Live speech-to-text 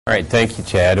All right, thank you,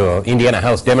 Chad. Well, Indiana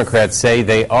House Democrats say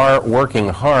they are working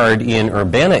hard in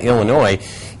Urbana, Illinois,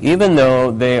 even though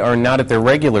they are not at their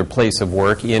regular place of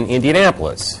work in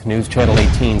Indianapolis. News Channel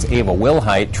 18's Ava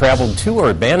Wilhite traveled to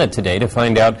Urbana today to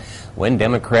find out when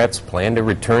Democrats plan to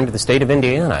return to the state of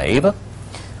Indiana. Ava?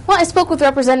 Well, I spoke with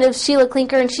Representative Sheila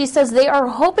Klinker, and she says they are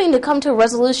hoping to come to a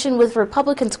resolution with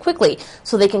Republicans quickly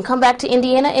so they can come back to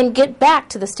Indiana and get back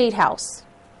to the State House.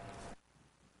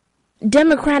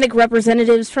 Democratic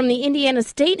representatives from the Indiana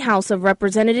State House of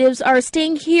Representatives are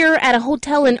staying here at a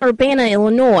hotel in Urbana,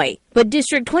 Illinois. But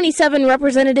District 27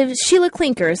 Representative Sheila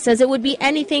Klinker says it would be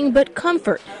anything but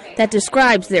comfort that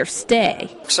describes their stay.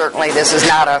 Certainly this is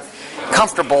not a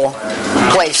comfortable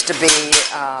place to be.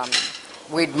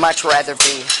 We'd much rather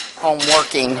be home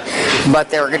working, but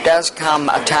there does come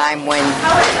a time when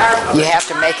you have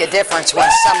to make a difference when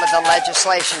some of the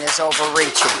legislation is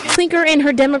overreaching. Klinker and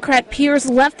her Democrat peers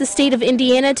left the state of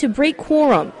Indiana to break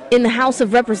quorum in the House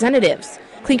of Representatives.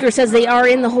 Klinker says they are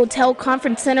in the Hotel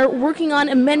Conference Center working on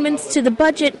amendments to the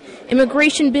budget,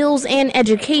 immigration bills, and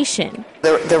education.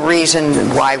 The reason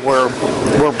why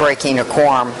we're breaking a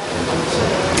quorum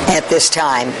at this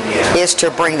time is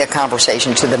to bring the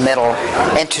conversation to the middle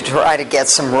and to try to get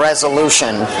some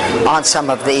resolution on some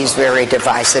of these very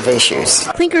divisive issues.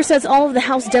 Klinker says all of the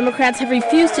House Democrats have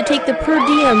refused to take the per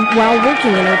diem while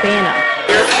working in Urbana.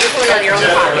 You're pulling on your own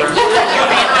pocket. You and your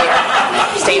family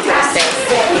are staying for the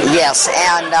state. Yes,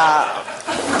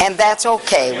 and that's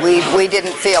okay. We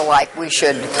didn't feel like we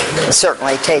should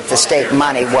certainly take the state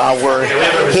money while we're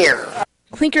here.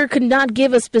 Klinker could not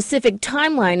give a specific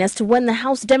timeline as to when the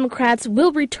House Democrats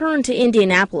will return to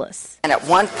Indianapolis. And at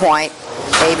one point,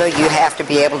 Ava, you have to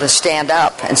be able to stand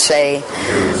up and say,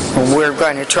 we're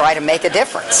going to try to make a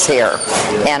difference here.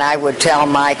 And I would tell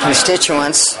my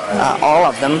constituents, all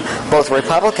of them, both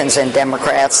Republicans and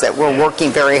Democrats, that we're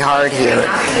working very hard here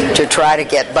to try to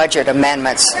get budget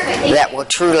amendments that will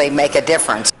truly make a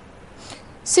difference.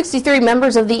 63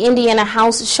 members of the Indiana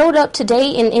House showed up today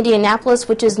in Indianapolis,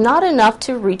 which is not enough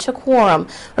to reach a quorum.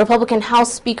 Republican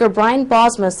House Speaker Brian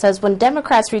Bosma says when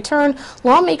Democrats return,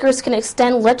 lawmakers can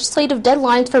extend legislative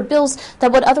deadlines for bills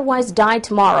that would otherwise die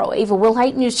tomorrow. Ava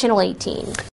Wilhite, News Channel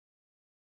 18.